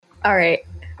All right,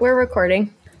 we're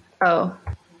recording. Oh.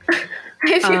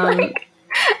 I feel like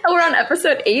we're on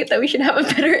episode 8 that we should have a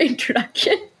better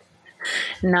introduction.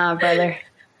 Nah, brother.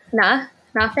 Nah,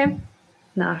 fam?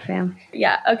 Nah, fam.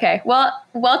 Yeah, okay. Well,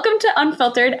 welcome to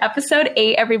Unfiltered, episode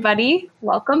 8, everybody.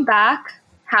 Welcome back.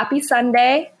 Happy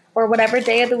Sunday, or whatever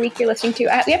day of the week you're listening to.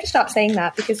 We have to stop saying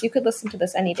that because you could listen to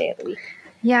this any day of the week.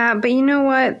 Yeah, but you know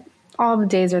what? All the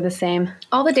days are the same.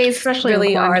 All the days Especially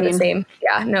really in are the quarantine. same.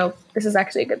 Yeah, no, this is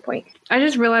actually a good point. I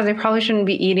just realized I probably shouldn't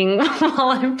be eating while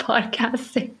I'm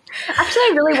podcasting. Actually,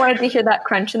 I really wanted to hear that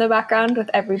crunch in the background with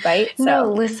every bite. So.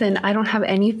 No, listen, I don't have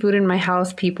any food in my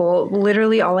house, people.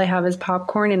 Literally all I have is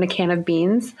popcorn and a can of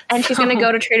beans. And she's going to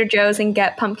go to Trader Joe's and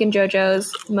get pumpkin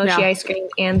JoJo's, mochi ice cream,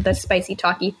 and the spicy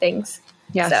Taki things.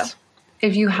 Yes. So.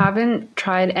 If you haven't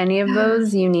tried any of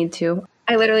those, you need to.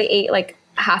 I literally ate like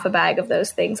half a bag of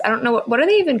those things. I don't know. What are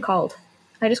they even called?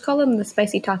 I just call them the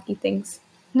spicy Taki things.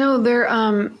 No, they're,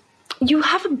 you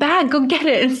have a bag. Go get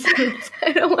it.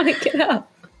 I don't want to get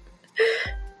up.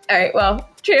 All right. Well,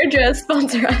 Trader Joe's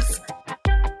sponsor us.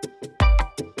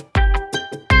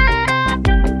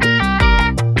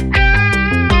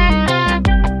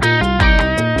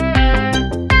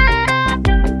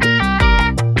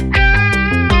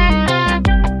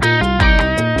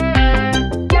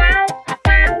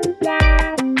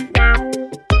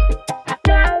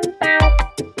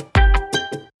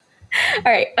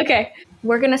 All right, okay.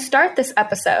 We're going to start this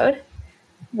episode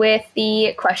with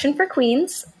the question for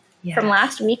Queens from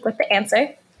last week with the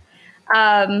answer.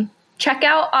 Check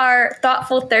out our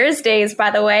Thoughtful Thursdays,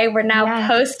 by the way. We're now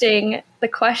posting the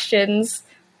questions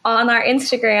on our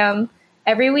Instagram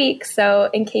every week.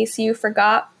 So in case you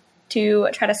forgot to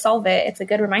try to solve it, it's a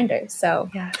good reminder.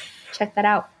 So check that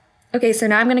out. Okay, so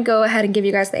now I'm going to go ahead and give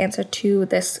you guys the answer to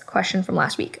this question from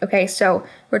last week. Okay, so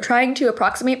we're trying to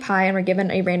approximate pi and we're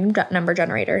given a random number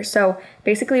generator. So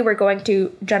basically we're going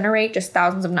to generate just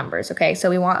thousands of numbers, okay? So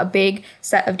we want a big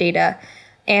set of data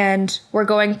and we're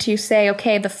going to say,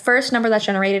 okay, the first number that's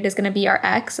generated is going to be our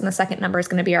x and the second number is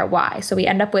going to be our y. So we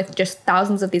end up with just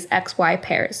thousands of these x-y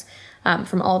pairs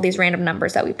from all these random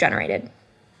numbers that we've generated.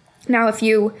 Now, if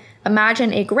you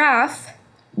imagine a graph,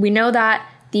 we know that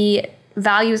the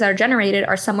values that are generated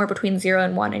are somewhere between 0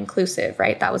 and 1 inclusive,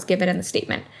 right? That was given in the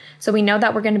statement. So we know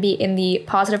that we're going to be in the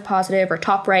positive or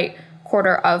top right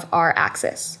quarter of our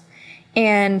axis.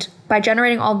 And by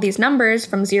generating all of these numbers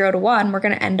from 0 to 1, we're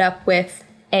going to end up with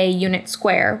a unit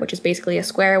square, which is basically a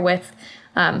square with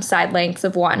side lengths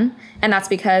of 1. And that's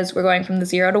because we're going from the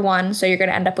 0 to 1. So you're going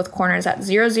to end up with corners at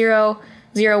 0, 0,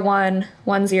 0, 1,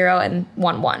 1, 0, and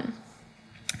 1, 1.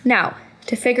 Now,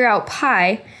 to figure out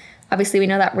pi, obviously, we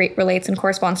know that rate relates and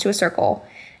corresponds to a circle.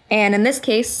 And in this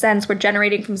case, since we're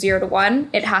generating from 0 to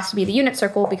 1, it has to be the unit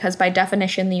circle because by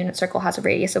definition, the unit circle has a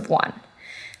radius of 1.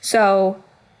 So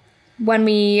when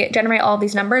we generate all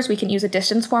these numbers, we can use a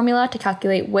distance formula to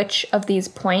calculate which of these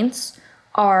points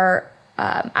are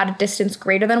at a distance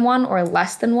greater than 1 or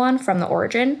less than 1 from the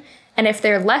origin. And if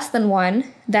they're less than 1,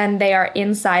 then they are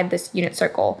inside this unit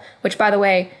circle, which, by the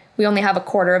way, we only have a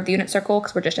quarter of the unit circle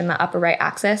because we're just in the upper right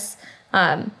axis.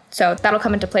 So that'll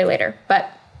come into play later.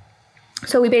 But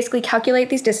so we basically calculate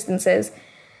these distances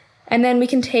and then we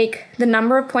can take the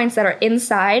number of points that are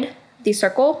inside the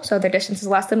circle, so their distance is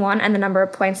less than 1, and the number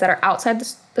of points that are outside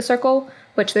the circle,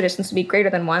 which the distance would be greater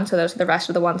than 1, so those are the rest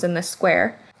of the ones in this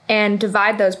square, and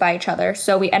divide those by each other.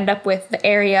 So we end up with the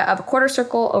area of a quarter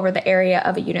circle over the area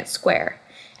of a unit square.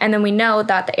 And then we know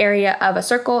that the area of a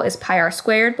circle is pi r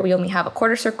squared, but we only have a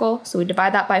quarter circle, so we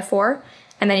divide that by 4.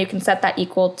 And then you can set that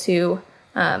equal to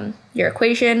your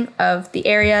equation of the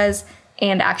areas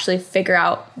and actually figure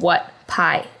out what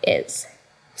pi is.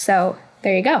 So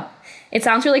there you go. It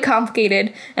sounds really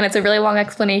complicated and it's a really long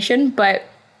explanation, but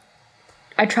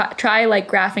I try like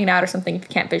graphing it out or something if you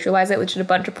can't visualize it, which is a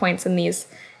bunch of points in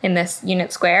this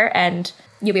unit square, and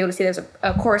you'll be able to see there's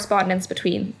a correspondence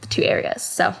between the two areas.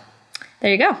 So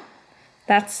there you go.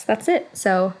 That's it.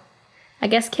 So I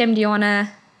guess, Kim, do you want to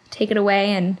take it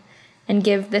away and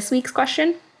give this week's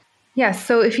question? Yes.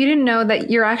 So if you didn't know that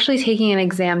you're actually taking an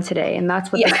exam today, and that's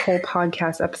what this whole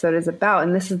podcast episode is about,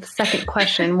 and this is the second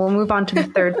question. We'll move on to the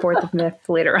third, fourth, and fifth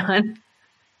later on.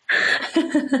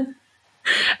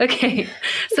 Okay.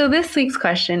 So this week's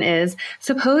question is,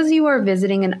 suppose you are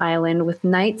visiting an island with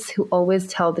knights who always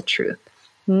tell the truth,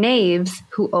 knaves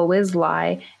who always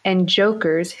lie, and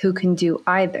jokers who can do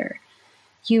either.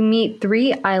 You meet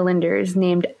 3 islanders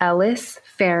named Ellis,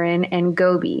 Farron, and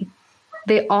Gobi.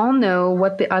 They all know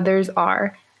what the others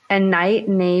are, a knight,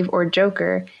 knave, or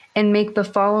joker, and make the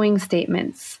following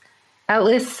statements.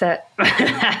 Ellis said,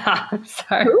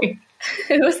 sorry.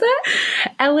 Who was that?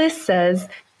 Ellis says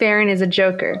Farron is a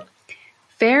joker.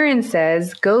 Farron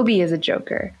says Gobi is a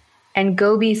joker, and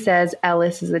Gobi says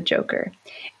Ellis is a joker.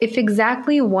 If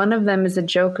exactly one of them is a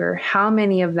joker, how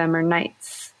many of them are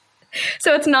knights?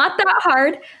 So it's not that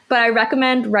hard, but I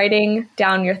recommend writing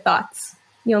down your thoughts.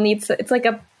 You'll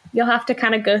have to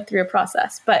kind of go through a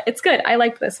process, but it's good. I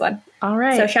like this one. All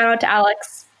right. So shout out to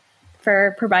Alex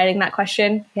for providing that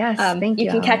question. Yes, thank you.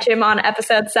 You can catch him on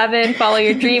episode 7, Follow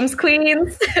Your Dreams,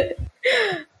 Queens.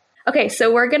 Okay,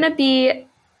 so we're going to be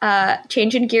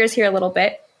changing gears here a little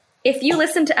bit. If you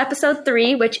listen to episode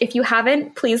 3, which if you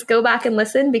haven't, please go back and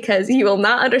listen because you will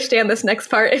not understand this next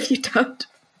part if you don't.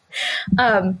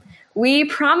 We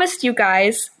promised you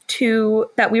guys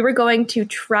that we were going to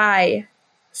try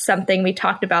something we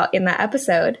talked about in that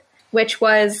episode, which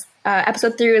was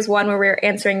episode 3 is one where we were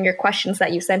answering your questions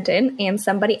that you sent in, and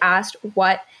somebody asked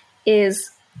what is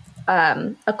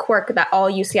a quirk that all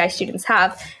UCI students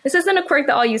have. This isn't a quirk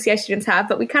that all UCI students have,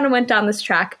 but we kind of went down this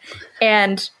track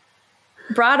and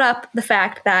brought up the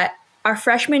fact that our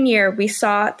freshman year, we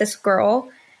saw this girl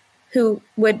who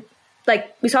would,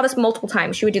 we saw this multiple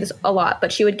times. She would do this a lot,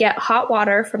 but she would get hot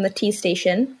water from the tea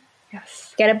station,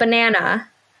 yes, get a banana,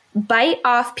 bite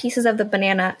off pieces of the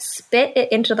banana, spit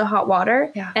it into the hot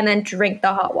water, and then drink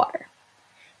the hot water.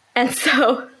 And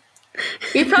so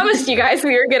we promised you guys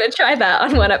we were going to try that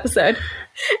on one episode.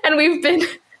 And we've been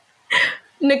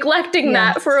neglecting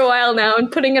that for a while now and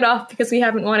putting it off because we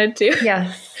haven't wanted to.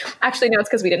 Yes. Actually, no, it's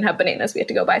because we didn't have bananas. We had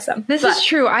to go buy some. This is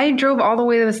true. I drove all the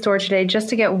way to the store today just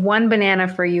to get one banana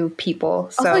for you people.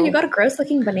 So also, you got a gross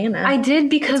looking banana. I did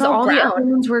because all the other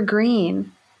ones were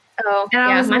green. Oh, and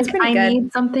I was mine's like, pretty good. I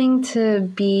need something to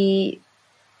be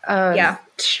strong.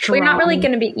 Well, you're not really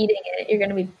going to be eating it. You're going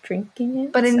to be drinking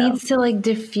it. But it needs to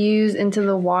diffuse into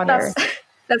the water.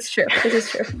 That's true. This is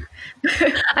true.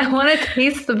 I want to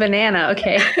taste the banana.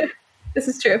 Okay. This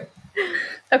is true.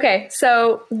 Okay,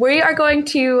 so we are going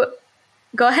to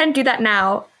go ahead and do that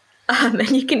now. And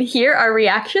you can hear our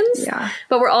reactions. Yeah.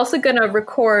 But we're also going to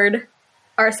record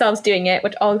ourselves doing it,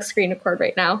 which I'll screen record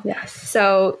right now. Yes.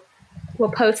 So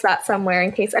we'll post that somewhere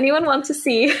in case anyone wants to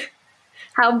see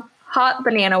how hot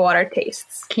banana water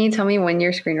tastes. Can you tell me when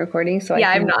you're screen recording?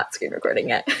 I'm not screen recording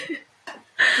yet.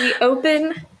 We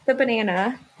open the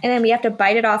banana and then we have to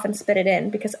bite it off and spit it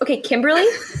in because, Kimberly,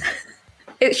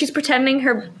 she's pretending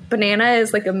her banana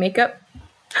is like a makeup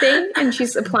thing and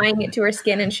she's applying it to her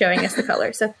skin and showing us the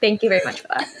color. So thank you very much for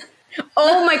that.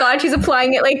 Oh my God, she's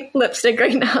applying it like lipstick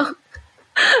right now.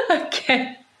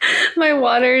 Okay. My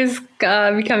water is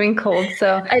becoming cold,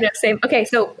 so. I know, same. Okay,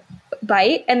 so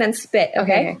bite and then spit,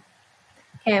 okay?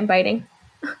 Okay, I'm biting.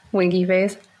 Winky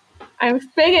face. I'm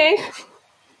spitting.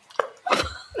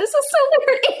 This is so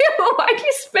weird. Ew, why do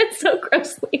you spit so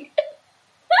grossly?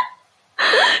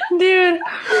 Dude,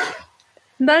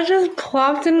 that just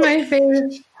plopped in my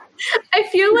face. I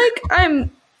feel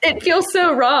like it feels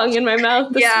so wrong in my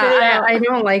mouth. I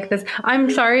don't like this.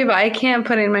 I'm sorry, but I can't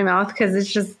put it in my mouth because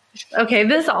it's just, okay,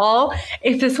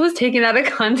 if this was taken out of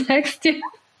context, dude.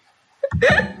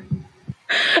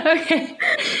 Okay.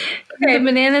 The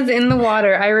banana's in the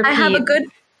water. I repeat. I have a good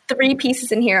 3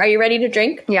 pieces in here. Are you ready to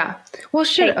drink? Yeah. Well,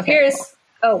 okay. Cheers.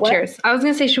 Oh, what? Cheers. I was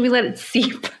going to say, should we let it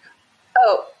steep?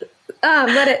 Oh,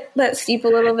 let it steep a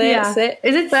little bit. Yeah. Sit.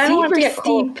 Is it steep or steep?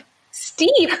 Cold.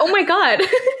 Steep. Oh my God.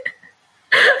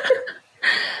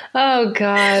 Oh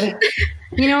God.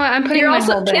 You know what? I'm putting my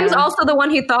whole down. Kim's also the one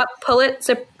who thought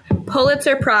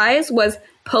Pulitzer Prize was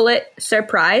Pulitzer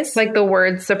Prize. Like the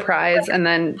word surprise and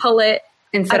then Pullet.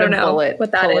 Instead of bullet.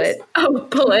 What that is. Oh,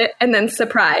 bullet and then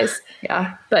surprise.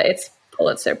 Yeah. But it's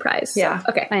Pulitzer Prize. So. Yeah.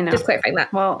 Okay. I know. Just clarifying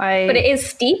that. Well, But it is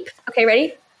steep. Okay,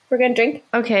 ready? We're going to drink.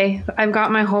 Okay. I've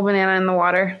got my whole banana in the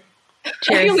water.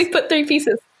 Cheers. I only put 3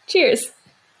 pieces. Cheers.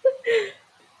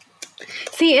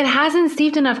 See, it hasn't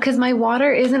steeped enough because my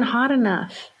water isn't hot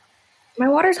enough. My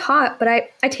water's hot, but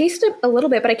I taste it a little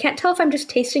bit, but I can't tell if I'm just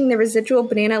tasting the residual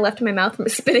banana left in my mouth from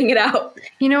spitting it out.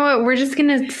 You know what? We're just going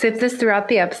to sip this throughout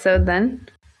the episode then.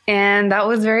 And that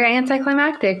was very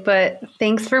anticlimactic, but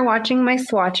thanks for watching my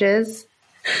swatches.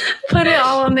 Put it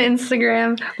all on the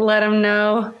Instagram. Let them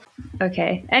know.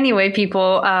 Okay. Anyway,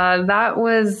 people, that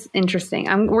was interesting.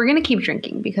 We're going to keep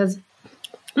drinking because...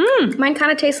 Mine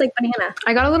kind of tastes like banana.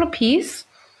 I got a little piece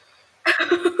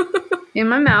in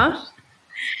my mouth.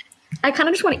 I kind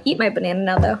of just want to eat my banana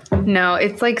now, though. No,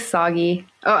 it's like soggy.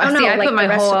 I put my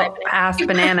whole ass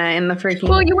banana in the freaking...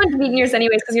 Well, you wouldn't have eaten yours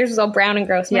anyways because yours was all brown and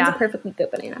gross. Mine's a perfectly good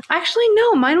banana. Actually,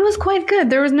 no. Mine was quite good.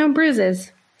 There was no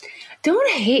bruises. Don't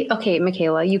hate... Okay,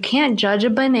 Michaela, you can't judge a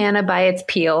banana by its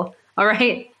peel. All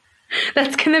right?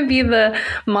 That's going to be the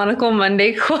Monocle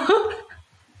Monday quote.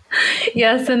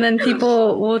 Yes, and then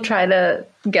people will try to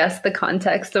guess the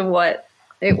context of what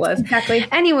It was. Exactly.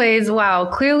 Anyways, wow.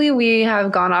 Clearly we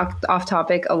have gone off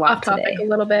topic a lot today. A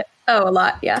little bit. Oh, a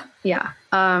lot. Yeah. Yeah.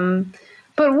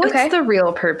 But what's the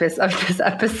real purpose of this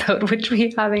episode, which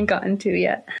we haven't gotten to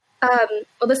yet?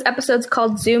 Well, this episode's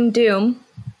called Zoom Doom.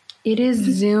 It is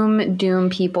Zoom Doom,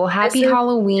 people. Happy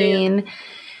Halloween. Doom.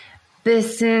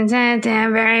 This is a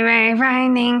very, very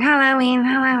frightening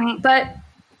Halloween. But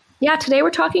yeah, today we're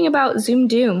talking about Zoom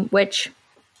Doom, which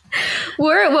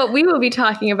what we will be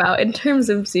talking about in terms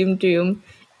of Zoom Doom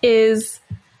is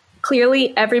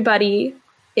clearly everybody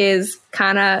is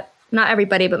kind of, not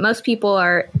everybody, but most people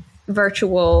are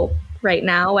virtual right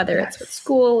now, whether it's with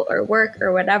school or work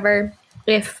or whatever,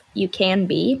 if you can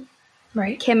be.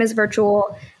 Right. Kim is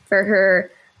virtual for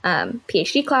her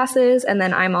PhD classes, and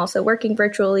then I'm also working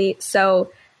virtually.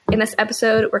 So in this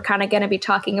episode, we're kind of going to be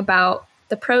talking about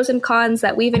the pros and cons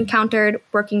that we've encountered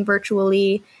working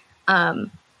virtually,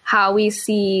 how we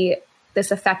see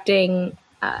this affecting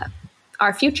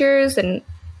our futures and,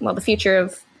 well, the future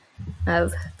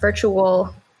of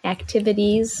virtual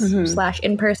activities /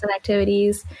 in-person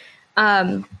activities,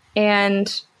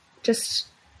 and just,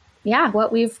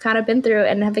 what we've kind of been through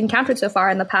and have encountered so far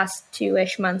in the past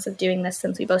 2-ish months of doing this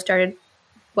since we both started.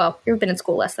 Well, you've been in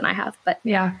school less than I have, but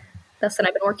less than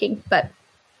I've been working. But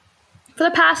for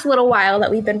the past little while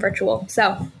that we've been virtual.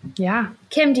 So,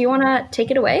 Kim, do you want to take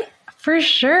it away? For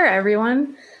sure,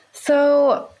 everyone.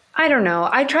 So, I don't know.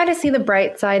 I try to see the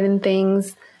bright side in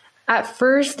things. At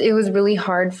first, it was really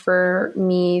hard for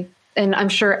me, and I'm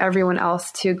sure everyone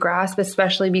else, to grasp,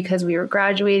 especially because we were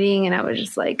graduating, and I was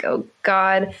just like, oh,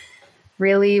 God,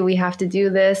 really? We have to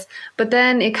do this? But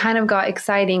then it kind of got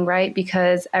exciting, right?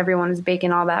 Because everyone is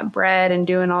baking all that bread and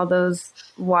doing all those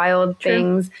wild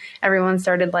things. Everyone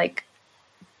started, like,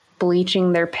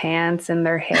 bleaching their pants and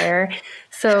their hair.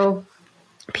 So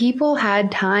people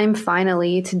had time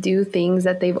finally to do things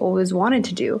that they've always wanted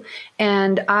to do.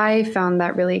 And I found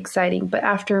that really exciting. But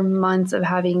after months of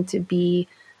having to be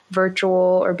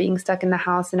virtual or being stuck in the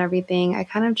house and everything, I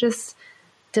kind of just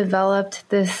developed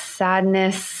this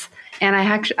sadness. And I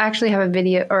actually have a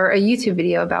video or a YouTube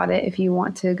video about it if you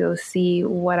want to go see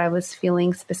what I was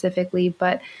feeling specifically.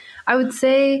 But I would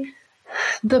say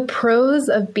the pros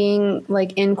of being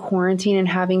like in quarantine and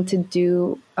having to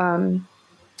do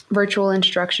virtual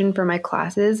instruction for my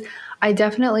classes, I've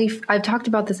talked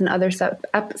about this in other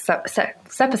episodes.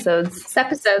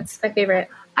 My favorite.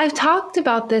 I've talked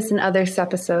about this in other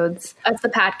episodes of the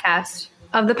podcast.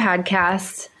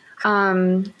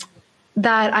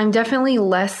 That I'm definitely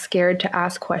less scared to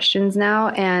ask questions now,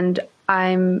 and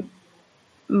I'm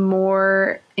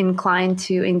more inclined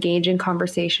to engage in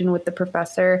conversation with the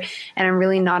professor, and I'm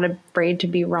really not afraid to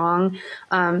be wrong.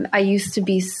 I used to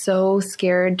be so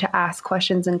scared to ask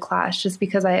questions in class just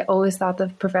because I always thought the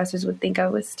professors would think I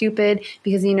was stupid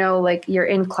because, like you're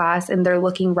in class and they're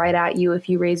looking right at you if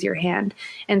you raise your hand.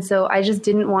 And so I just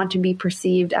didn't want to be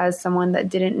perceived as someone that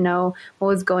didn't know what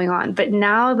was going on. But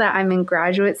now that I'm in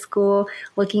graduate school,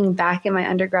 looking back at my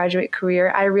undergraduate career,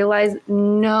 I realize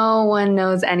no one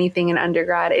knows anything in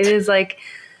undergrad. It is like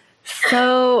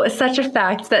such a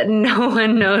fact that no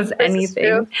one knows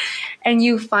anything. And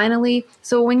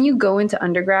so when you go into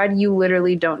undergrad, you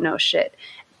literally don't know shit,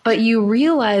 but you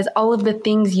realize all of the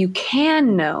things you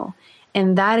can know.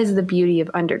 And that is the beauty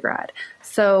of undergrad.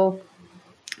 So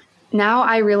now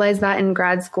I realize that in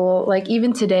grad school, like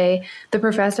even today, the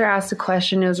professor asked a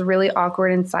question. It was really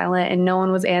awkward and silent and no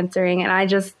one was answering. And I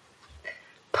just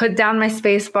put down my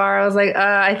space bar. I was like,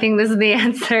 I think this is the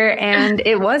answer. And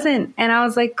it wasn't. And I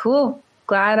was like, cool,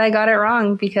 glad I got it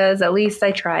wrong because at least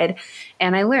I tried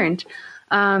and I learned.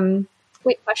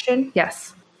 Wait, question?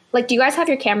 Yes. Like, do you guys have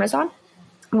your cameras on?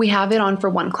 We have it on for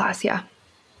one class. Yeah.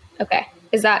 Okay.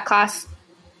 Is that class,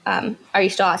 are you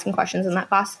still asking questions in that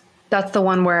class? That's the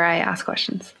one where I ask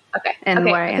questions. Okay. And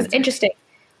where I answer. It's interesting.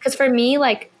 Because for me,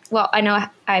 I know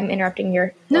I'm interrupting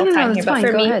your time here, but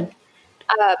for me, ahead.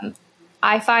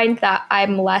 I find that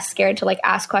I'm less scared to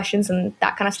ask questions and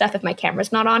that kind of stuff if my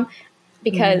camera's not on,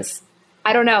 because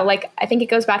I don't know, I think it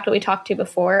goes back to what we talked to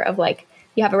before of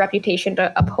you have a reputation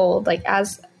to uphold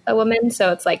as a woman.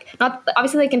 So it's not,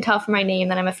 obviously they can tell from my name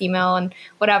that I'm a female and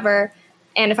whatever.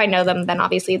 And if I know them, then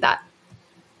obviously that,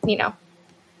 they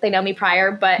know me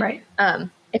prior. But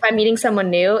if I'm meeting someone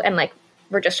new and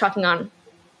we're just talking on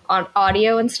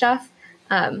audio and stuff,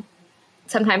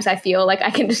 sometimes I feel like I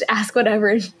can just ask whatever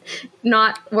and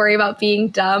not worry about being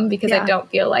dumb because I don't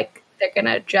feel like they're going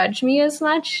to judge me as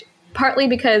much. Partly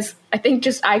because I think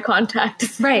just eye contact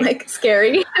is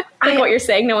scary. like what you're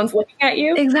saying, no one's looking at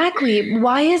you. Exactly.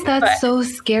 Why is that so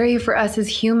scary for us as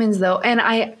humans, though? And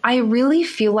I really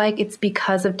feel like it's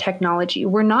because of technology.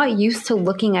 We're not used to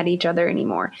looking at each other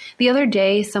anymore. The other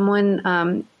day, someone,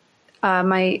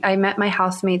 I met my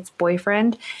housemate's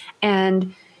boyfriend,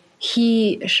 and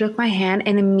he shook my hand,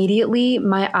 and immediately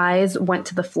my eyes went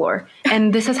to the floor.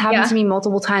 And this has happened to me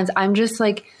multiple times. I'm just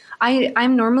like,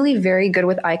 I'm normally very good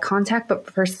with eye contact, but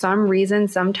for some reason,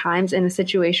 sometimes in a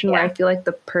situation where I feel like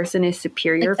the person is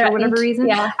superior for whatever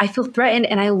reason, I feel threatened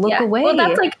and I look away. Well,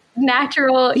 that's like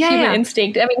natural human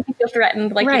instinct. I mean, if you feel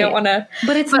threatened, like you don't want to.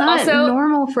 But it's not also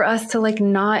normal for us to like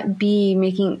not be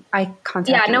making eye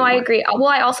contact. Yeah, no, I agree. Well,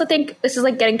 I also think this is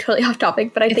like getting totally off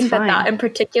topic, but I think that in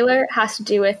particular has to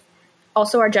do with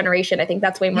also our generation. I think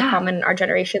that's way more common in our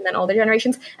generation than older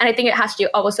generations. And I think it has to do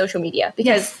all with social media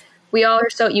because we all are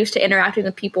so used to interacting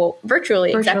with people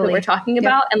virtually. Exactly what we're talking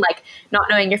about, and like not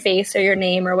knowing your face or your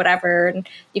name or whatever. And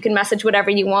you can message whatever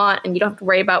you want, and you don't have to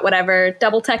worry about whatever,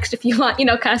 double text if you want, you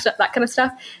know, kind of stuff, that kind of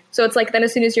stuff. So it's like then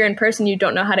as soon as you're in person, you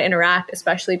don't know how to interact,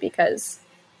 especially because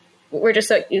we're just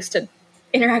so used to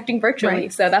interacting virtually.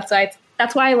 Right. So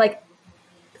that's why like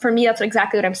for me, that's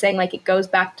exactly what I'm saying. Like it goes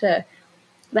back to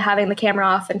the having the camera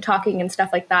off and talking and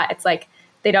stuff like that. It's like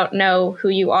they don't know who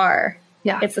you are.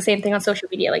 Yeah. It's the same thing on social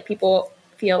media. Like people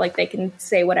feel like they can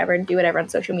say whatever and do whatever on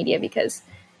social media because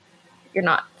you're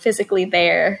not physically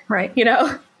there. Right. You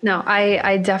know? No,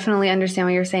 I definitely understand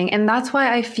what you're saying. And that's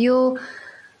why I feel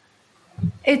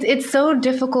it's so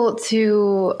difficult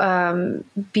to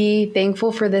be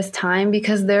thankful for this time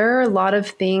because there are a lot of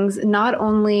things, not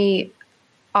only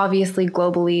obviously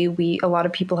globally, a lot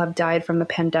of people have died from the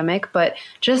pandemic, but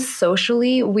just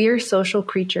socially, we're social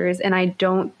creatures. And I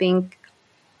don't think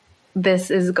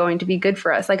this is going to be good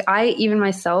for us. Like I, even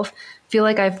myself, feel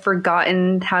like I've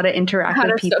forgotten how to interact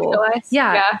with people.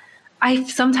 Yeah. I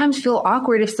sometimes feel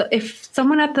awkward if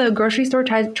someone at the grocery store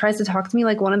tries to talk to me,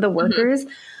 like one of the workers,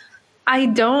 I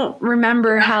don't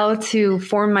remember how to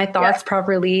form my thoughts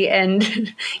properly.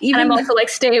 And even I'm also like,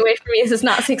 stay away from me. This is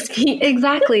not 6 feet.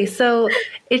 Exactly. So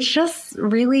it's just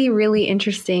really, really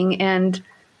interesting. And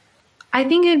I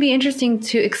think it'd be interesting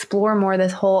to explore more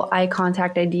this whole eye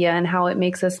contact idea and how it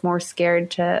makes us more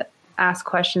scared to ask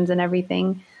questions and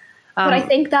everything. But I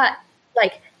think that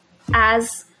like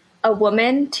as a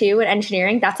woman too in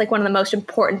engineering, that's like one of the most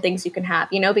important things you can have,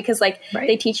 you know, because like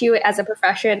they teach you as a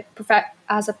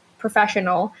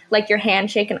professional, like your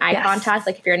handshake and eye contact,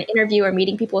 like if you're in an interview or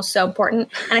meeting people is so important.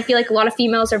 And I feel like a lot of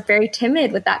females are very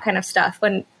timid with that kind of stuff.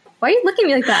 Why are you looking at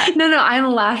me like that? No,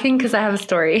 I'm laughing because I have a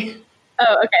story.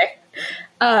 Oh, okay.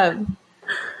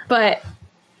 But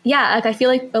yeah, like I feel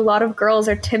like a lot of girls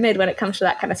are timid when it comes to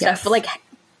that kind of stuff, but like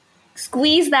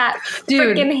squeeze that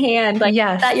freaking hand, like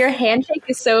that your handshake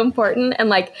is so important and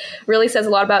like really says a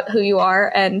lot about who you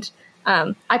are and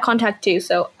eye contact too.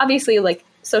 So obviously like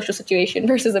social situation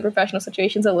versus a professional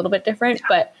situation is a little bit different,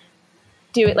 but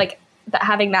do it like that.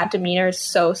 Having that demeanor is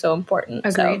so important.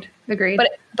 Agreed.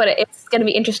 But it's going to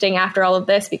be interesting after all of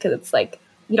this because it's like,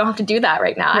 you don't have to do that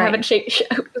right now. I haven't is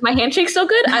my handshake still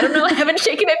good? I don't know. I haven't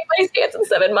shaken anybody's hands in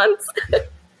 7 months.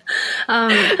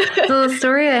 So the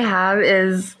story I have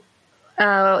is,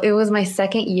 it was my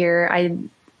second year. I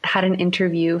had an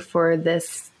interview for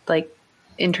this like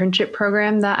internship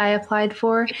program that I applied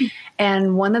for.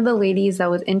 And one of the ladies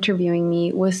that was interviewing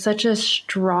me was such a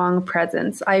strong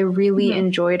presence. I really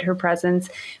enjoyed her presence,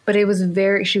 but she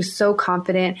was so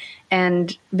confident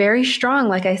and very strong,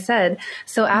 like I said.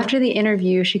 So after the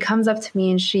interview, she comes up to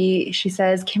me and she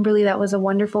says, "Kimberly, that was a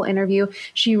wonderful interview."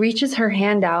 She reaches her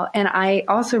hand out and I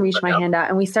also reach my hand out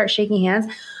and we start shaking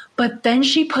hands. But then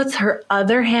she puts her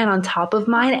other hand on top of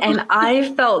mine and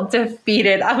I felt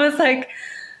defeated. I was like,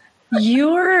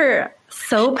 "You're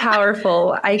so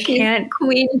powerful. I can't."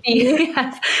 Queen bee.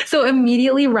 Yes. So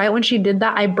immediately right when she did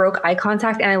that, I broke eye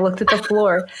contact and I looked at the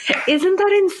floor. Isn't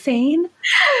that insane?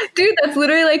 Dude, that's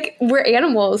literally like, we're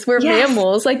animals. We're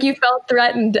mammals. Like you felt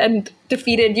threatened and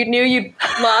defeated. You knew you'd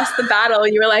lost the battle.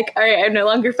 You were like, all right, I'm no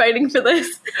longer fighting for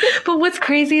this. But what's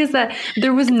crazy is that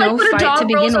there was no fight to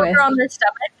begin with. Over on their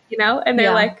stomach, you know, and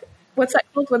they're like, what's that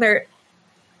called when they're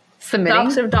submitting? The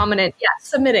opposite of dominant. Yeah,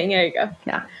 submitting. There you go.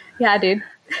 Yeah, dude.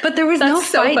 But there was no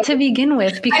fight to begin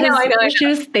with because I know. She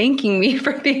was thanking me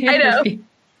for the interview. I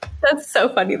know. That's so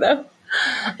funny though.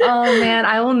 Oh man,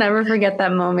 I will never forget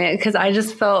that moment because I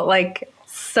just felt like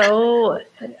so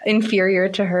inferior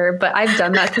to her. But I've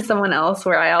done that to someone else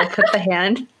where I'll put the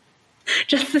hand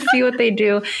just to see what they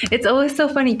do. It's always so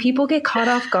funny. People get caught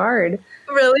off guard.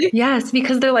 Really? Yes,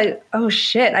 because they're like, "Oh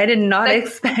shit, I did not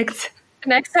expect."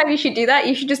 Next time you should do that.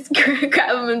 You should just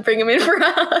grab them and bring them in for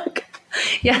a hug.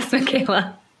 Yes,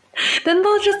 Michaela. Then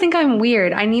they'll just think I'm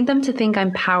weird. I need them to think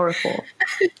I'm powerful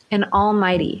and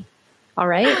almighty. All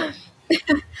right?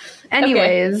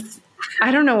 Anyways,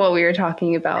 I don't know what we were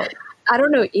talking about. I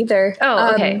don't know either.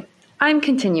 Oh, okay. I'm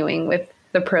continuing with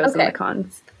the pros and the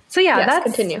cons. So yeah, yes,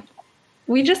 continue.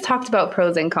 We just talked about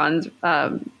pros and cons,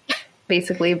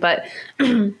 basically, but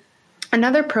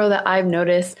another pro that I've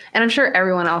noticed, and I'm sure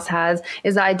everyone else has,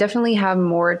 is that I definitely have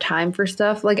more time for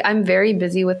stuff. Like, I'm very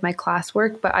busy with my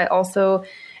classwork, but I also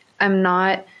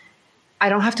I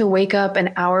don't have to wake up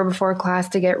an hour before class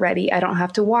to get ready. I don't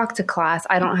have to walk to class.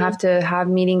 I don't have to have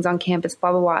meetings on campus,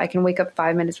 blah, blah, blah. I can wake up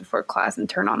 5 minutes before class and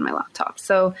turn on my laptop.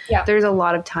 So there's a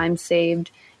lot of time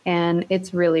saved, and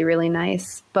it's really, really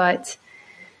nice. But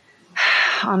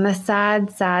on the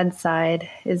sad side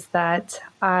is that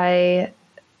I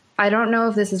don't know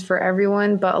if this is for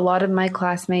everyone, but a lot of my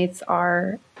classmates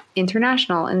are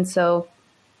international. And so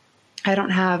I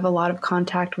don't have a lot of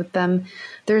contact with them.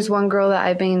 There's one girl that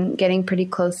I've been getting pretty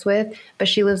close with, but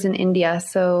she lives in India.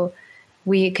 So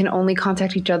we can only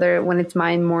contact each other when it's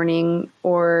my morning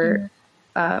or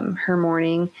her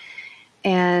morning.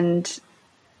 And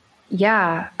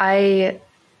yeah,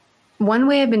 one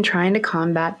way I've been trying to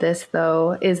combat this,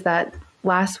 though, is that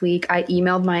last week I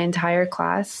emailed my entire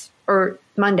class, or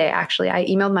Monday, actually, I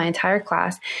emailed my entire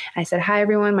class. And I said, hi,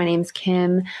 everyone, my name's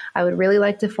Kim. I would really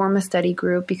like to form a study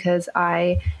group because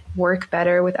I work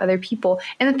better with other people.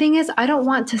 And the thing is, I don't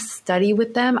want to study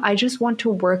with them. I just want to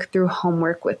work through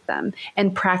homework with them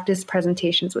and practice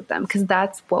presentations with them, because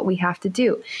that's what we have to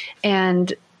do.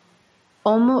 And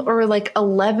like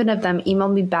 11 of them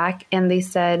emailed me back and they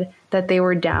said that they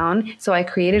were down. So I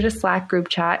created a Slack group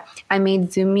chat. I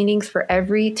made Zoom meetings for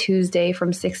every Tuesday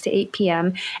from 6 to 8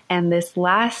 p.m. And this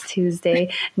last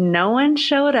Tuesday, no one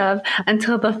showed up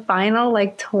until the final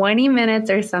 20 minutes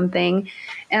or something.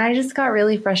 And I just got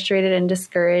really frustrated and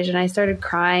discouraged. And I started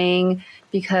crying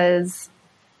because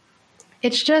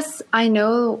it's just, I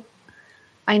know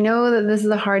that this is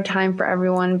a hard time for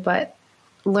everyone, but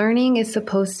learning is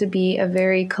supposed to be a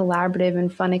very collaborative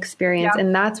and fun experience. Yeah.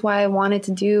 And that's why I wanted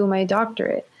to do my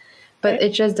doctorate, but it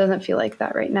just doesn't feel like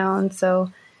that right now. And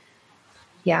so,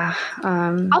 yeah.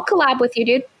 I'll collab with you,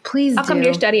 dude. Please I'll come to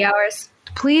your study hours.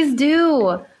 Please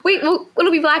do. Wait,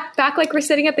 it'll be back like we're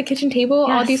sitting at the kitchen table.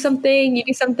 Yes. I'll do something, you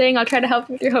do something. I'll try to help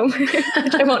you with your homework,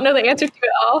 which I won't know the answer to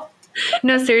at all.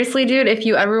 No, seriously, dude, if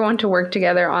you ever want to work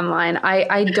together online,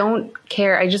 I don't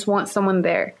care. I just want someone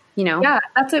there. Yeah,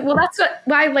 that's it. Well, that's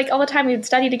why all the time we'd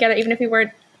study together, even if we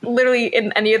weren't literally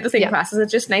in any of the same classes.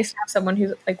 It's just nice to have someone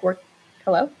who's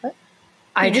hello? What?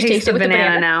 I just taste the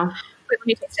banana now. Wait, let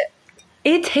me taste it.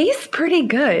 It tastes pretty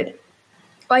good.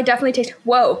 Oh, I definitely taste.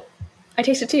 Whoa, I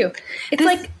taste it too. It's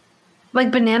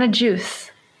like banana juice.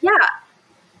 Yeah,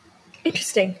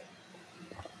 interesting.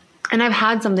 And I've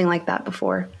had something like that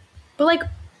before. But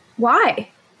why?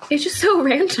 It's just so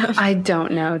random. I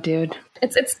don't know, dude.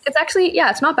 It's actually,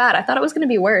 it's not bad. I thought it was going to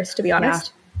be worse, to be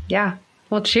honest. Yeah.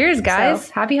 Well, cheers, guys.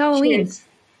 So, happy Halloween. Cheers.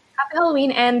 Happy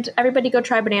Halloween, and everybody go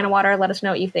try banana water. Let us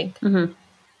know what you think. Mm-hmm.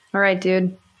 All right,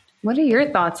 dude. What are your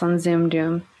thoughts on Zoom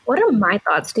Doom? What are my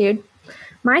thoughts, dude?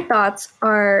 My thoughts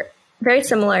are very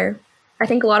similar. I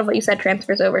think a lot of what you said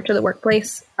transfers over to the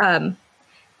workplace.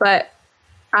 But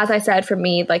as I said, for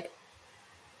me,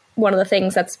 one of the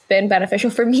things that's been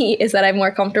beneficial for me is that I'm more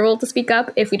comfortable to speak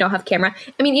up if we don't have camera.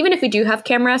 I mean, even if we do have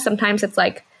camera, sometimes it's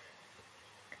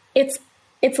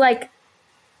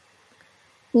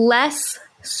less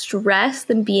stress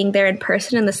than being there in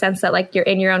person, in the sense that you're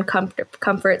in your own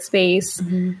comfort space.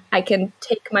 Mm-hmm. I can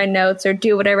take my notes or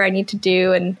do whatever I need to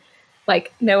do, and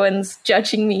no one's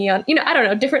judging me on, I don't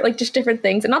know, different, just different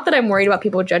things. And not that I'm worried about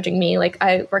people judging me.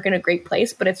 I work in a great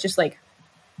place, but it's just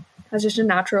as just a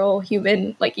natural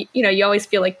human, you always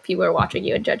feel like people are watching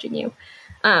you and judging you.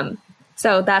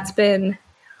 So that's been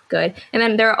good. And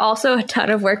then there are also a ton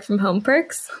of work from home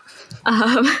perks.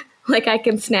 I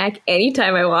can snack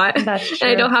anytime I want. That's true.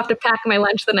 And I don't have to pack my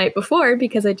lunch the night before,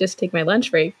 because I just take my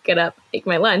lunch break, get up, take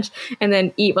my lunch, and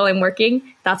then eat while I'm working.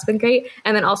 That's been great.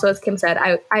 And then also, as Kim said,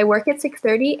 I work at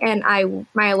 6:30 and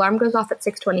my alarm goes off at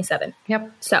 6:27.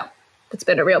 Yep. So that's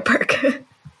been a real perk.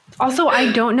 Also, I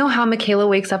don't know how Michaela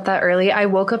wakes up that early. I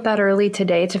woke up that early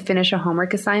today to finish a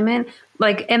homework assignment,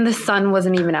 and the sun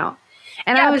wasn't even out.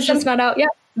 And I was just not out yet.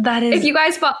 That is. If you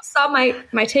guys saw my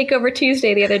takeover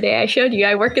Tuesday the other day, I showed you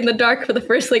I work in the dark for the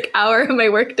first hour of my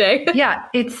work day. Yeah,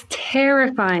 it's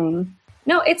terrifying.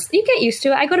 No, you get used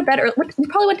to it. I go to bed early. You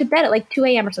probably went to bed at 2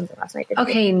 a.m. or something last night.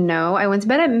 Okay, no, I went to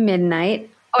bed at midnight.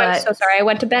 Oh, I'm so sorry. I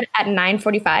went to bed at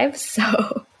 9:45.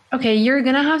 So. Okay, you're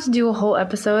going to have to do a whole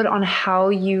episode on how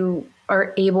you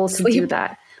are able to do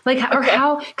that. Like, or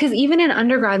how, because even in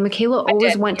undergrad, Michaela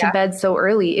always went to bed so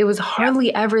early. It was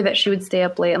hardly ever that she would stay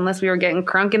up late unless we were getting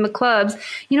crunk in the clubs.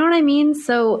 You know what I mean?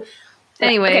 So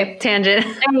anyway, tangent.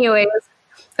 Anyways,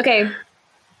 okay.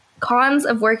 Cons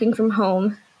of working from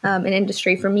home in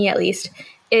industry, for me at least,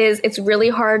 is it's really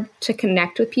hard to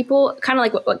connect with people. Kind of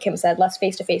like what Kim said, less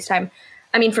face-to-face time.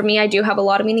 I mean, for me, I do have a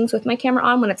lot of meetings with my camera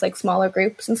on when it's like smaller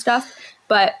groups and stuff.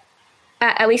 But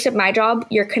at least at my job,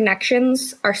 your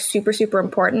connections are super, super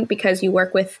important because you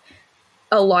work with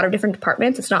a lot of different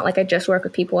departments. It's not like I just work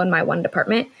with people in my one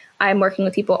department. I'm working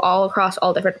with people all across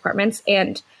all different departments,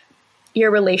 and your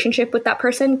relationship with that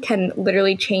person can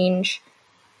literally change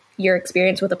your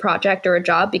experience with a project or a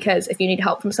job, because if you need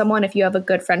help from someone, if you have a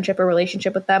good friendship or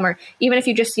relationship with them, or even if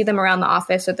you just see them around the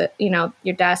office or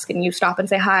your desk and you stop and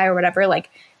say hi or whatever,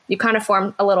 like you kind of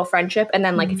form a little friendship. And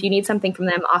then like if you need something from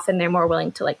them, often they're more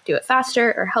willing to like do it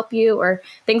faster or help you or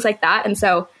things like that. And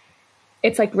so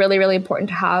it's like really, really important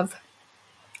to have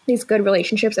these good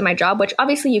relationships in my job, which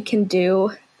obviously you can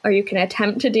do or you can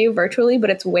attempt to do virtually, but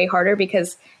it's way harder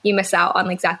because you miss out on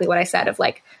exactly what I said of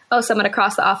like, oh, someone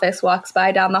across the office walks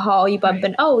by down the hall, you bump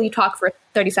and you talk for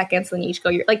 30 seconds, then you each go.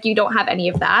 Like you don't have any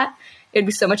of that. It'd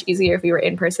be so much easier if we were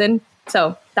in person.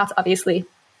 So that's obviously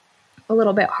a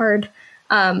little bit hard.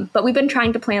 But we've been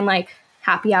trying to plan like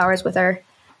happy hours with our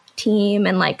team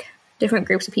and like different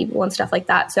groups of people and stuff like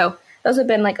that. So those have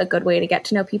been like a good way to get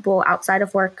to know people outside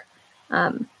of work.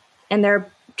 And they're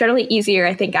generally easier,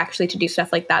 I think, actually to do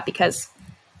stuff like that because,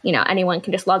 anyone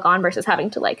can just log on versus having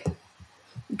to like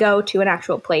go to an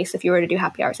actual place if you were to do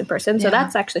happy hours in person. So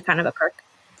that's actually kind of a perk.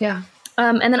 Yeah.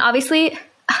 And then obviously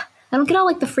I don't get all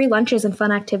like the free lunches and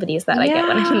fun activities that I get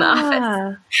when I'm in the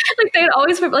office. Like they'd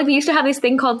always like we used to have these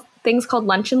things called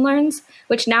lunch and learns,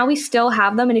 which now we still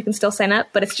have them and you can still sign up,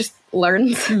 but it's just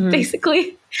learns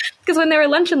basically. Because when there were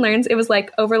lunch and learns, it was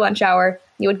like over lunch hour,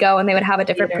 you would go and they would have a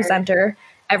different presenter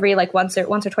every like once or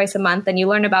twice a month, and you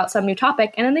learn about some new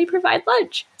topic and then they provide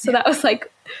lunch. So that was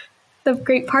like the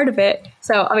great part of it.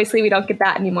 So obviously we don't get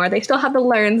that anymore. They still have the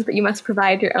learns, but you must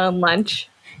provide your own lunch.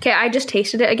 Okay, I just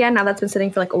tasted it again. Now that's been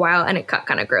sitting for like a while and it got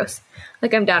kind of gross.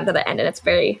 Like I'm down to the end and it's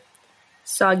very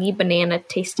soggy banana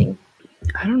tasting.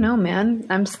 I don't know, man.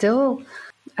 I'm still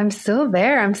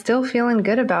there. I'm still feeling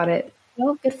good about it.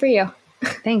 Well, good for you.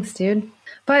 Thanks, dude.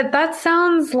 But that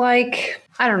sounds like,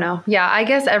 I don't know. Yeah, I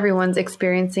guess everyone's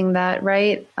experiencing that,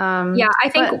 right? Yeah, I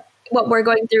think what we're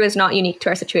going through is not unique to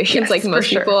our situations. Yes, like most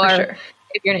people are. Sure.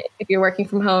 If you're working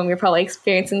from home, you're probably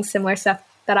experiencing similar stuff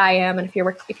that I am. And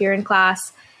if you're in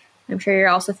class, I'm sure you're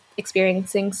also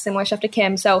experiencing similar stuff to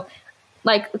Kim. So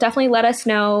like definitely let us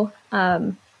know.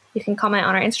 You can comment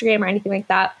on our Instagram or anything like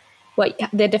that, what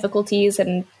the difficulties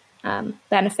and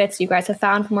benefits you guys have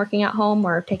found from working at home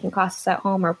or taking classes at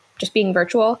home or just being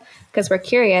virtual, because we're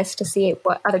curious to see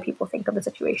what other people think of the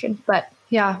situation. But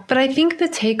I think the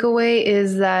takeaway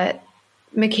is that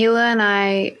Michaela and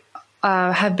I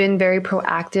have been very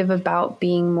proactive about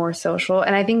being more social.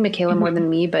 And I think Michaela more than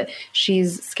me, but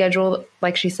she's scheduled,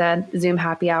 like she said, Zoom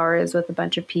happy hours with a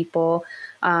bunch of people,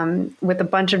 with a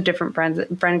bunch of different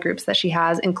friend groups that she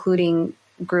has, including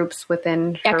groups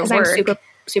within her work. I'm super,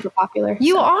 super popular.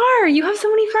 You have so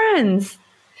many friends.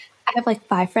 I have like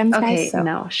 5 friends. Okay, guys, so.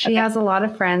 No, she has a lot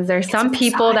of friends. There's some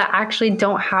people that actually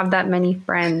don't have that many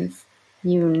friends.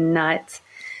 You nut.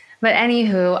 But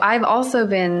anywho, I've also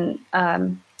been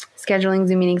scheduling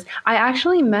Zoom meetings. I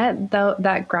actually met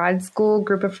that grad school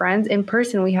group of friends in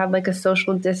person. We had like a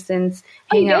social distance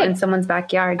hangout in someone's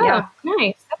backyard. Oh, yeah,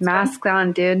 nice. Mask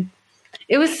on, dude.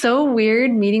 It was so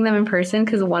weird meeting them in person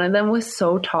because one of them was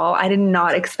so tall. I did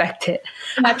not expect it.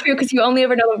 Not true, because you only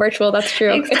ever know them virtual. That's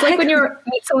true. Exactly. It's like when you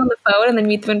meet someone on the phone and then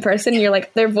meet them in person, you're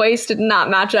like, their voice did not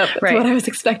match up to what I was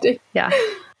expecting. Yeah.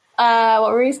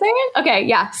 What were you saying? Okay,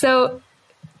 yeah. So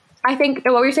I think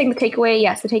what we were saying, the takeaway,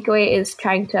 yes, the takeaway is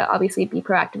trying to obviously be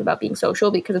proactive about being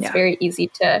social, because it's very easy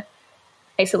to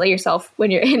isolate yourself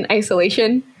when you're in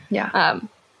isolation. Yeah.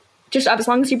 Just as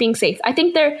long as you're being safe. I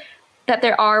think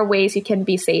there are ways you can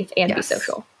be safe and be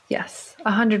social. Yes,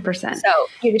 100%. So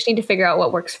you just need to figure out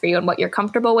what works for you and what you're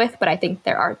comfortable with. But I think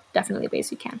there are definitely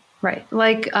ways you can. Right.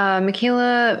 Like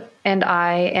Michaela and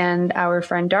I and our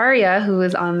friend Daria, who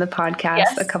was on the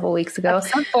podcast a couple weeks ago.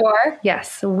 Episode 4.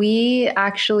 Yes. We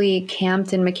actually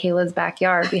camped in Michaela's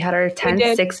backyard. We had our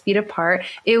tents 6 feet apart.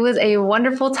 It was a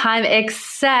wonderful time,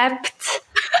 except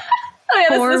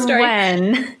for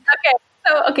when...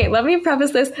 Okay, let me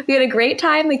preface this. We had a great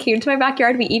time. We came to my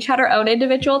backyard. We each had our own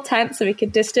individual tent so we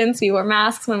could distance. We wore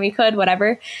masks when we could,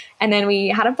 whatever. And then we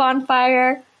had a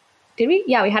bonfire. Did we?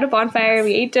 Yeah, we had a bonfire.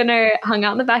 We ate dinner, hung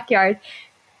out in the backyard,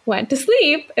 went to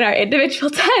sleep in our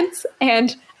individual tents.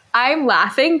 And I'm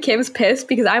laughing. Kim's pissed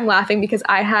because I'm laughing because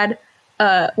I had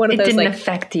one of those didn't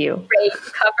affect you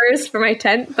covers for my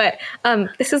tent, but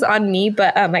this is on me.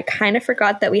 But I kind of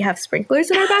forgot that we have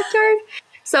sprinklers in our backyard,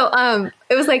 so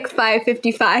it was like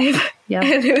 5:55,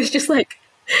 and it was just like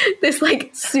this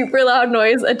like super loud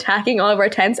noise attacking all of our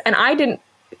tents, and I didn't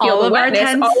feel all the of wetness. our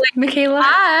tents,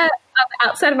 Michaela.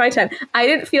 Outside of my tent, I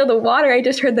didn't feel the water. I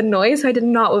just heard the noise, so I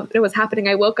didn't know what was happening.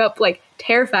 I woke up like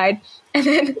terrified, and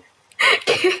then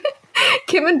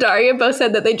Kim and Daria both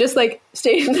said that they just like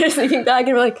stayed in their sleeping bag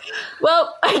and were like,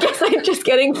 well, I guess I'm just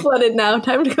getting flooded now.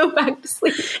 Time to go back to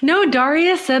sleep. No,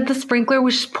 Daria said the sprinkler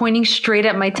was pointing straight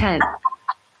at my tent.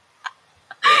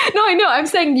 No, I know. I'm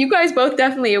saying you guys both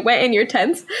definitely went in your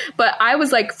tents, but I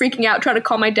was like freaking out trying to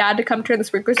call my dad to come turn the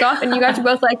sprinklers off, and you guys were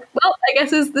both like, well, I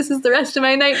guess this is the rest of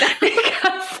my night now.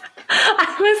 Because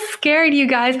I was scared, you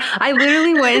guys. I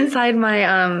literally went inside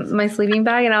my my sleeping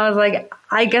bag and I was like,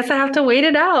 I guess I have to wait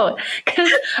it out.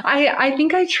 Because I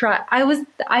think I tried.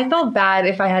 I felt bad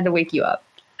if I had to wake you up.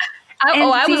 I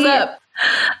was up.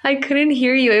 I couldn't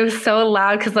hear you. It was so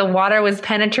loud because the water was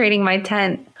penetrating my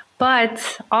tent.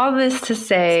 But all this to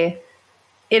say,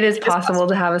 it is possible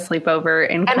to have a sleepover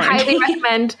in quarantine. And highly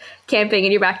recommend camping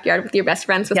in your backyard with your best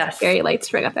friends with fairy lights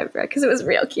spraying up everywhere because it was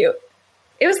real cute.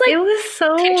 It was like it was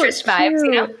so Pinterest vibes, you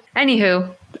know?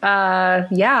 Anywho,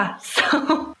 yeah.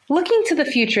 So looking to the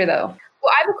future, though.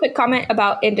 Well, I have a quick comment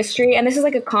about industry, and this is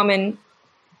like a common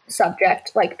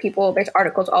subject. Like there's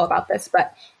articles all about this,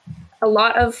 but a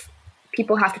lot of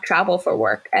people have to travel for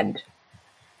work, and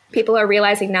people are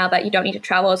realizing now that you don't need to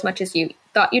travel as much as you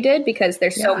thought you did because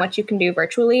there's so much you can do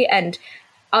virtually. And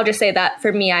I'll just say that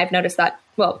for me, I've noticed that,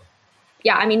 well,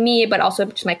 yeah, I mean me, but also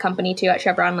just my company too at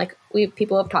Chevron, like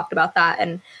people have talked about that.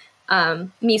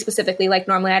 And me specifically, like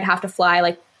normally I'd have to fly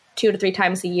like 2 to 3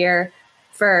 times a year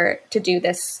to do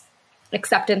this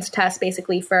acceptance test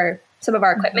basically for some of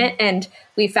our equipment. And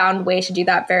we found ways to do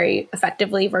that very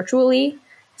effectively virtually.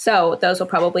 So those will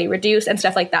probably reduce and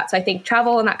stuff like that. So I think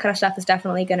travel and that kind of stuff is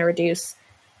definitely going to reduce.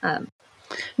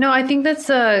 No, I think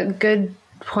that's a good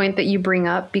point that you bring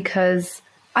up because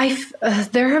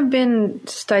there have been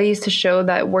studies to show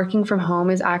that working from home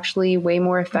is actually way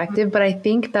more effective. But I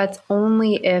think that's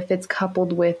only if it's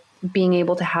coupled with being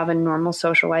able to have a normal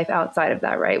social life outside of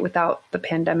that, right? Without the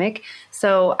pandemic.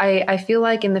 So I feel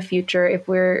like in the future, if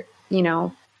we're,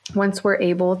 once we're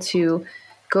able to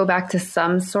go back to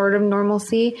some sort of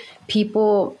normalcy,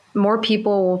 more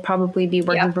people will probably be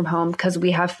working from home because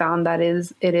we have found that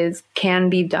it can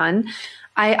be done.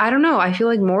 I don't know. I feel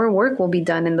like more work will be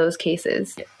done in those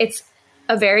cases. It's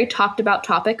a very talked about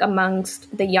topic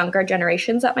amongst the younger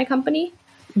generations at my company.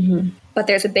 Mm-hmm. But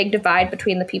there's a big divide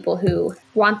between the people who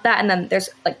want that. And then there's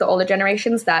like the older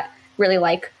generations that really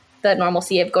like the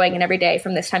normalcy of going in every day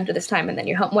from this time to this time and then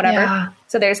you're home, whatever. Yeah.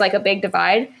 So there's like a big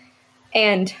divide.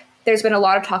 And there's been a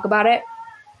lot of talk about it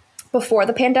before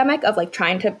the pandemic of like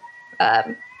trying to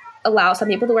allow some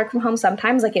people to work from home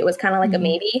sometimes. Like it was kind of like a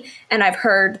maybe. And I've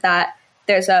heard that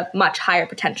there's a much higher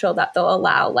potential that they'll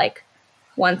allow like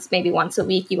maybe once a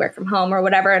week you work from home or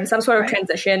whatever, and some sort of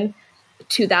transition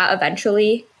to that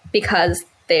eventually because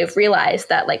they've realized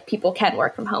that like people can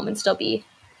work from home and still be,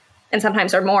 and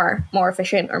sometimes are more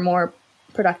efficient or more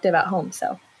productive at home.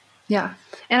 So yeah.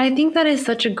 And I think that is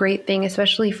such a great thing,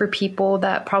 especially for people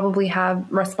that probably have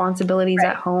responsibilities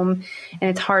at home and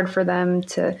it's hard for them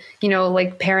to,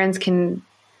 like parents can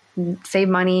save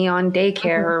money on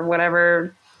daycare or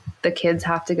whatever the kids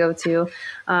have to go to.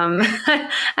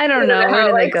 I don't know. Where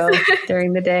do they go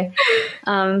during the day?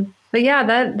 But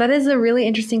yeah, that is a really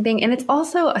interesting thing. And it's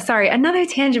also, another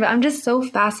tangent, but I'm just so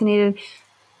fascinated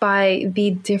by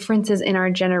the differences in our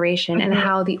generation and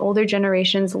how the older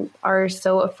generations are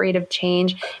so afraid of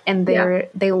change and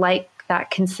they like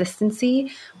that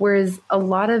consistency. Whereas a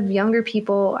lot of younger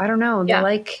people, I don't know, they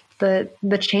like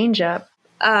the change up.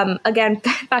 Again,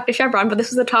 back to Chevron, but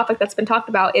this is a topic that's been talked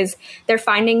about, is they're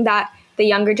finding that the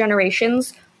younger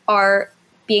generations are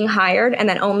being hired and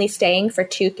then only staying for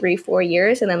 2, 3, 4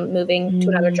 years and then moving to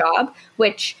another job,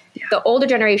 which the older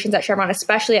generations at Chevron,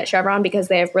 especially at Chevron, because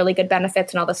they have really good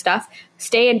benefits and all this stuff,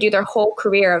 stay and do their whole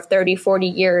career of 30, 40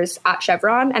 years at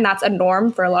Chevron. And that's a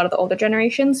norm for a lot of the older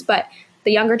generations. But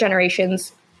the younger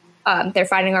generations, they're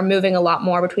finding are moving a lot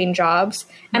more between jobs.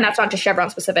 And that's not just Chevron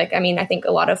specific. I mean, I think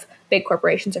a lot of big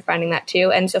corporations are finding that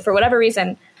too. And so for whatever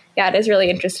reason, it is really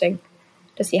interesting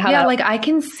to see how like I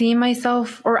can see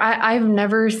myself, or I've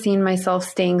never seen myself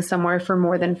staying somewhere for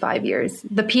more than 5 years.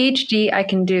 The PhD I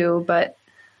can do, but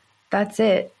that's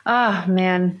it. Oh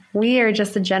man, we are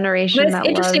just a generation that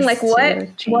interesting. Like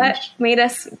what made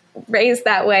us raise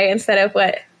that way instead of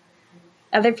what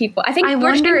other people. I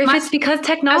wonder if it's because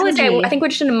technology. I think we're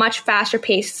just in a much faster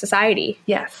paced society.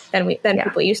 Yes. Than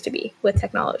people used to be with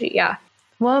technology. Yeah.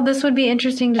 Well, this would be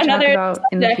interesting to talk about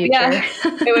in the future. Yeah,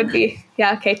 it would be.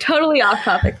 Yeah. Okay. Totally off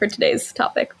topic for today's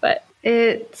topic, but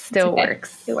it still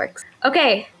works. It works.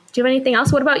 Okay. Do you have anything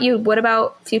else? What about you? What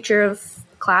about future of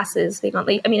classes being on?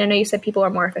 I mean, I know you said people are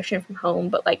more efficient from home,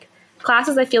 but like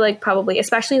classes, I feel like probably,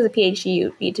 especially as a PhD,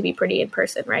 you need to be pretty in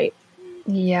person, right?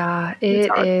 Yeah,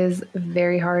 it is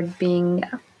very hard being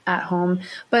at home.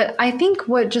 But I think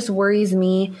what just worries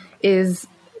me is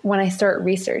when I start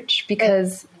research,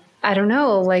 because I don't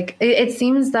know, like it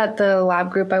seems that the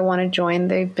lab group I want to join,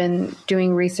 they've been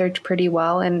doing research pretty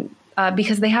well, and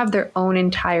because they have their own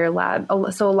entire lab.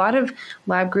 So a lot of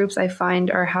lab groups I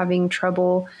find are having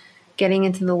trouble getting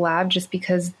into the lab just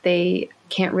because they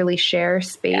can't really share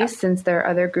space since there are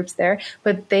other groups there,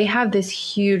 but they have this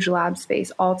huge lab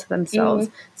space all to themselves.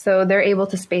 So they're able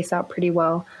to space out pretty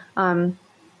well.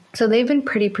 So they've been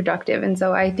pretty productive. And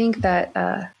so I think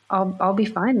that I'll be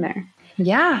fine there.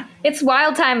 Yeah. It's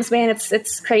wild times, man.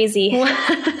 It's crazy.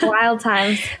 Wild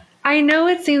times. I know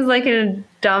it seems like a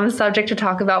dumb subject to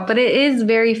talk about, but it is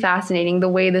very fascinating the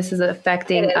way this is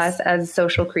affecting us as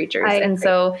social creatures. And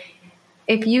so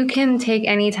if you can take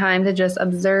any time to just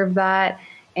observe that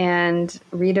and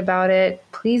read about it,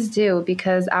 please do,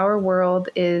 because our world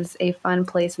is a fun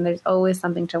place and there's always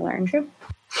something to learn. True.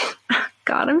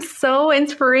 God, I'm so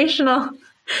inspirational.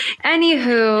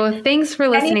 Anywho, thanks for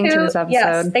listening to this episode.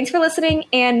 Yes, thanks for listening,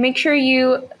 and make sure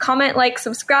you comment, like,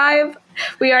 subscribe.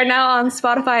 We are now on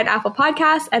Spotify and Apple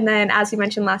Podcasts, and then, as we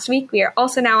mentioned last week, we are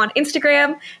also now on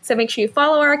Instagram, so make sure you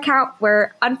follow our account.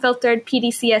 We're Unfiltered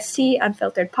PDCST,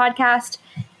 Unfiltered Podcast,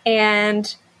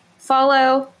 and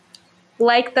follow,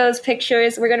 like those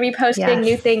pictures. We're going to be posting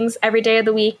new things every day of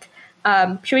the week.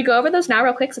 Should we go over those now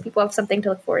real quick so people have something to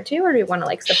look forward to, or do we want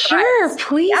to surprise? Sure,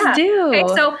 please do. Okay,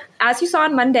 so as you saw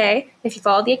on Monday, if you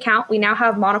followed the account, we now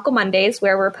have Monocle Mondays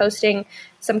where we're posting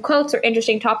some quotes or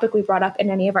interesting topic we brought up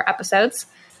in any of our episodes.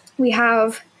 We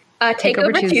have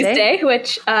Takeover Tuesday,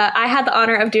 which I had the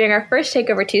honor of doing our first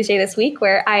Takeover Tuesday this week,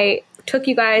 where I took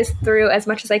you guys through as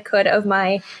much as I could of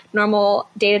my normal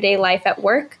day-to-day life at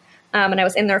work, and I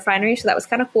was in the refinery, so that was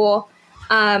kind of cool.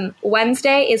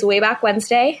 Wednesday is Wayback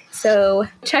Wednesday, so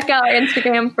check out our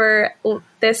Instagram for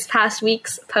this past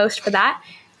week's post for that.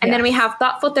 And then we have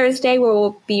Thoughtful Thursday, where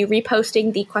we'll be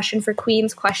reposting the Question for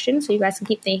Queens question, so you guys can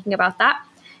keep thinking about that.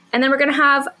 And then we're going to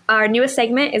have our newest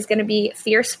segment is going to be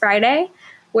Fierce Friday,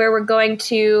 where we're going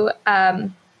to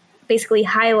basically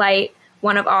highlight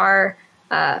one of our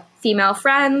female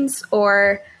friends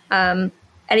or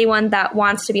anyone that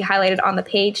wants to be highlighted on the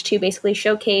page to basically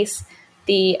showcase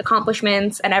the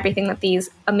accomplishments and everything that these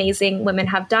amazing women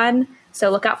have done. So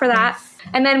look out for that. Yes.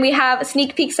 And then we have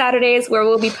Sneak Peek Saturdays, where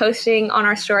we'll be posting on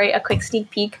our story a quick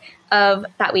sneak peek of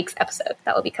that week's episode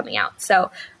that will be coming out. So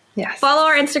follow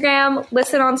our Instagram,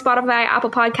 listen on Spotify,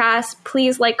 Apple Podcasts.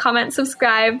 Please like, comment,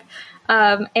 subscribe.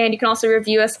 And you can also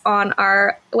review us on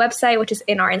our website, which is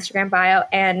in our Instagram bio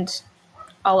and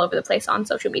all over the place on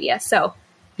social media. So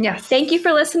thank you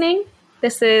for listening.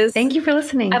 Thank you for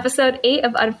listening. Episode 8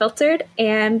 of Unfiltered,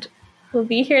 and we'll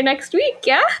be here next week.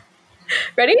 Yeah?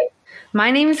 Ready?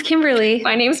 My name is Kimberly.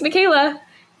 My name is Michaela.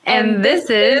 And this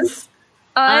is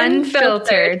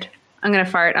Unfiltered. I'm going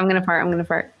to fart.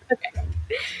 Okay.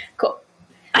 Cool.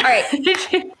 All right.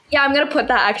 Yeah, I'm going to put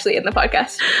that actually in the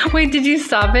podcast. Wait, did you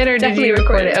stop it or did you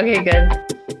record it? Okay, good.